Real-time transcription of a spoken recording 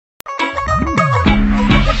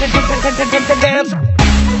आप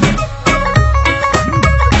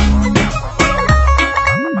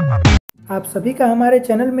सभी का हमारे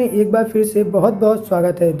चैनल में एक बार फिर से बहुत बहुत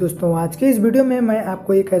स्वागत है। दोस्तों आज के इस वीडियो में मैं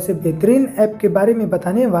आपको एक ऐसे बेहतरीन ऐप के बारे में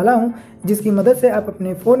बताने वाला हूं जिसकी मदद से आप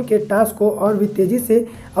अपने फ़ोन के टास्क को और भी तेज़ी से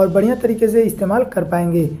और बढ़िया तरीके से इस्तेमाल कर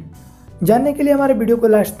पाएंगे। जानने के लिए हमारे वीडियो को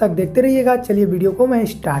लास्ट तक देखते रहिएगा। चलिए वीडियो को मैं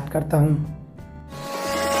स्टार्ट करता हूँ।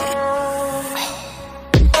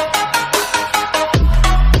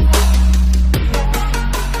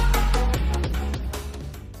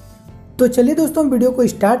 तो चलिए दोस्तों वीडियो को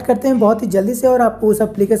स्टार्ट करते हैं बहुत ही जल्दी से और आपको उस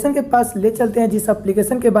एप्लीकेशन के पास ले चलते हैं जिस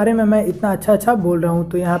एप्लीकेशन के बारे में मैं इतना अच्छा बोल रहा हूं।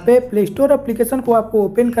 तो यहाँ पे प्ले स्टोर एप्लीकेशन को आपको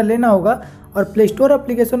ओपन कर लेना होगा और प्ले स्टोर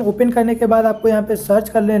एप्लीकेशन ओपन करने के बाद आपको यहाँ पे सर्च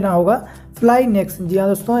कर लेना होगा फ्लाईनेक्स। जी हाँ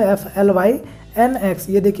दोस्तों, FLYNX।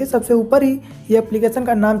 ये देखिए सबसे ऊपर ही ये एप्लीकेशन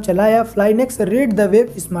का नाम चला है, फ्लाईनेक्स रीड द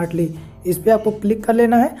वेब स्मार्टली। इस पर आपको क्लिक कर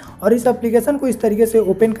लेना है और इस एप्लीकेशन को इस तरीके से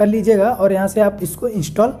ओपन कर लीजिएगा और यहाँ से आप इसको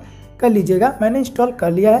इंस्टॉल कर लीजिएगा। मैंने इंस्टॉल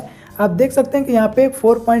कर लिया है। आप देख सकते हैं कि यहाँ पे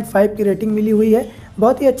 4.5 की रेटिंग मिली हुई है।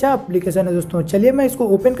 बहुत ही अच्छा एप्लीकेशन है दोस्तों। चलिए मैं इसको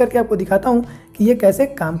ओपन करके आपको दिखाता हूँ कि ये कैसे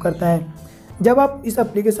काम करता है। जब आप इस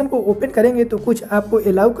एप्लीकेशन को ओपन करेंगे तो कुछ आपको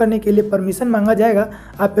अलाउ करने के लिए परमिशन मांगा जाएगा।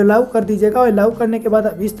 आप अलाउ कर दीजिएगा और अलाउ करने के बाद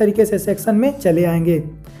आप इस तरीके से सेक्शन में चले आएंगे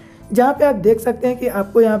जहाँ पे आप देख सकते हैं कि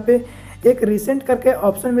आपको यहाँ पे एक रिसेंट करके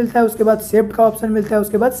ऑप्शन मिलता है, उसके बाद सेव्ड का ऑप्शन मिलता है,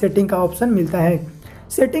 उसके बाद सेटिंग का ऑप्शन मिलता है।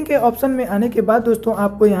 सेटिंग के ऑप्शन में आने के बाद दोस्तों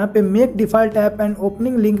आपको यहाँ पे make default app and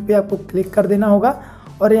opening link पे आपको क्लिक कर देना होगा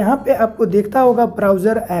और यहाँ पे आपको देखता होगा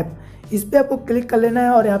ब्राउज़र ऐप, इस पर आपको क्लिक कर लेना है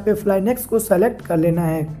और यहाँ पे फ्लाईनेक्स को सेलेक्ट कर लेना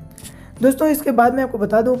है। दोस्तों इसके बाद मैं आपको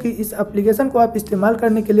बता दूं कि इस एप्लीकेशन को आप इस्तेमाल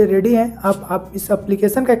करने के लिए रेडी हैं। आप इस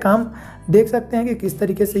एप्लीकेशन का काम देख सकते हैं कि किस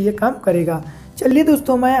तरीके से ये काम करेगा। चलिए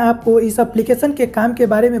दोस्तों मैं आपको इस एप्लीकेशन के काम के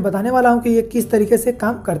बारे में बताने वाला हूं कि ये किस तरीके से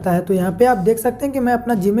काम करता है। तो यहाँ पे आप देख सकते हैं कि मैं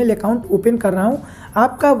अपना जीमेल अकाउंट ओपन कर रहा हूं।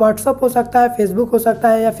 आपका व्हाट्सअप हो सकता है, फेसबुक हो सकता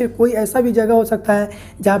है या फिर कोई ऐसा भी जगह हो सकता है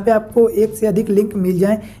जहाँ पर आपको एक से अधिक लिंक मिल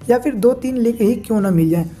जाए या फिर 2-3 लिंक ही क्यों ना मिल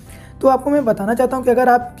जाए। तो आपको मैं बताना चाहता हूं कि अगर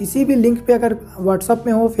आप किसी भी लिंक पे, अगर व्हाट्सअप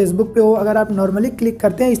में हो, फेसबुक पे हो, अगर आप नॉर्मली क्लिक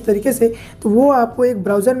करते हैं इस तरीके से तो वो आपको एक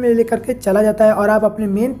ब्राउज़र में लेकर के चला जाता है और आप अपने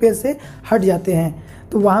मेन पेज से हट जाते हैं।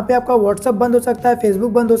 तो वहाँ पे आपका व्हाट्सअप बंद हो सकता है,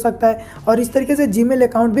 फेसबुक बंद हो सकता है और इस तरीके से जीमेल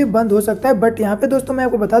अकाउंट भी बंद हो सकता है। बट यहाँ पे दोस्तों मैं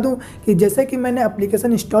आपको बता दूँ कि जैसे कि मैंने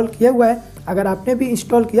एप्लीकेशन इंस्टॉल किया हुआ है, अगर आपने भी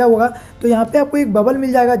इंस्टॉल किया होगा तो यहाँ पे आपको एक बबल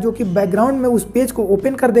मिल जाएगा जो कि बैकग्राउंड में उस पेज को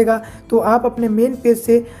ओपन कर देगा। तो आप अपने मेन पेज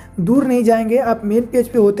से दूर नहीं जाएंगे, आप मेन पेज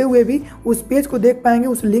पे होते हुए भी उस पेज को देख पाएंगे,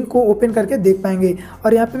 उस लिंक को ओपन करके देख पाएंगे।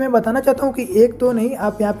 और यहाँ पे मैं बताना चाहता हूँ कि एक तो नहीं,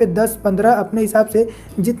 आप यहाँ पे 10-15 अपने हिसाब से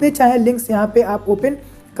जितने चाहें लिंक्स यहाँ पे आप ओपन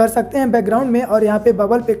कर सकते हैं बैकग्राउंड में और यहाँ पे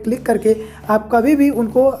बबल पे क्लिक करके आप कभी भी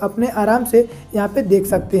उनको अपने आराम से यहाँ पे देख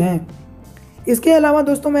सकते हैं। इसके अलावा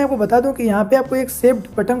दोस्तों मैं आपको बता दूं कि यहाँ पे आपको एक सेव्ड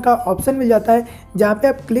बटन का ऑप्शन मिल जाता है जहाँ पे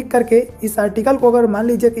आप क्लिक करके इस आर्टिकल को, अगर मान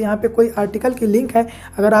लीजिए कि यहाँ पे कोई आर्टिकल की लिंक है,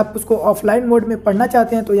 अगर आप उसको ऑफलाइन मोड में पढ़ना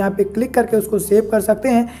चाहते हैं तो यहाँ पे क्लिक करके उसको सेव कर सकते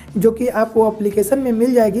हैं जो कि आपको एप्लीकेशन में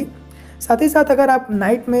मिल जाएगी। साथ ही साथ अगर आप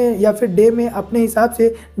नाइट में या फिर डे में अपने हिसाब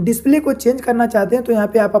से डिस्प्ले को चेंज करना चाहते हैं तो यहाँ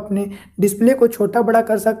पे आप अपने डिस्प्ले को छोटा बड़ा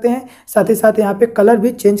कर सकते हैं। साथ ही साथ यहाँ पे कलर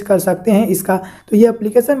भी चेंज कर सकते हैं इसका। तो ये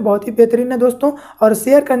एप्लीकेशन बहुत ही बेहतरीन है दोस्तों और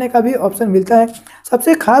शेयर करने का भी ऑप्शन मिलता है।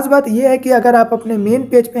 सबसे खास बात यह है कि अगर आप अपने मेन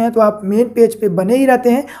पेज पे हैं तो आप मेन पेज पे बने ही रहते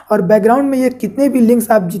हैं और बैकग्राउंड में ये कितने भी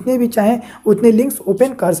लिंक्स, आप जितने भी चाहें उतने लिंक्स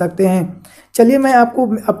ओपन कर सकते हैं। चलिए मैं आपको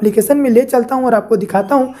एप्लीकेशन में ले चलता हूं और आपको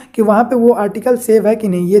दिखाता हूं कि वहां पे वो आर्टिकल सेव है कि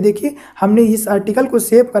नहीं। ये देखिए हमने इस आर्टिकल को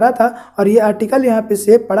सेव करा था और ये आर्टिकल यहाँ पे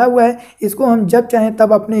सेव पड़ा हुआ है। इसको हम जब चाहें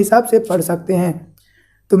तब अपने हिसाब से पढ़ सकते हैं।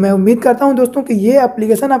 तो मैं उम्मीद करता हूं दोस्तों कि ये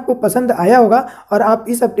एप्लीकेशन आपको पसंद आया होगा और आप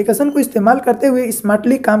इस एप्लीकेशन को इस्तेमाल करते हुए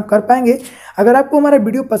स्मार्टली काम कर पाएंगे। अगर आपको हमारा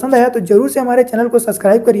वीडियो पसंद आया तो जरूर से हमारे चैनल को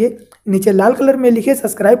सब्सक्राइब करिए। नीचे लाल कलर में लिखे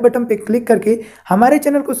सब्सक्राइब बटन पे क्लिक करके हमारे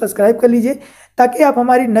चैनल को सब्सक्राइब कर लीजिए ताकि आप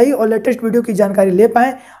हमारी नई और लेटेस्ट वीडियो की जानकारी ले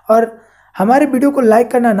पाएँ। और हमारे वीडियो को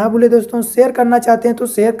लाइक करना ना भूलें दोस्तों। शेयर करना चाहते हैं तो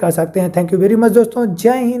शेयर कर सकते हैं। थैंक यू वेरी मच दोस्तों।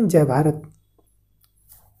 जय हिंद, जय भारत।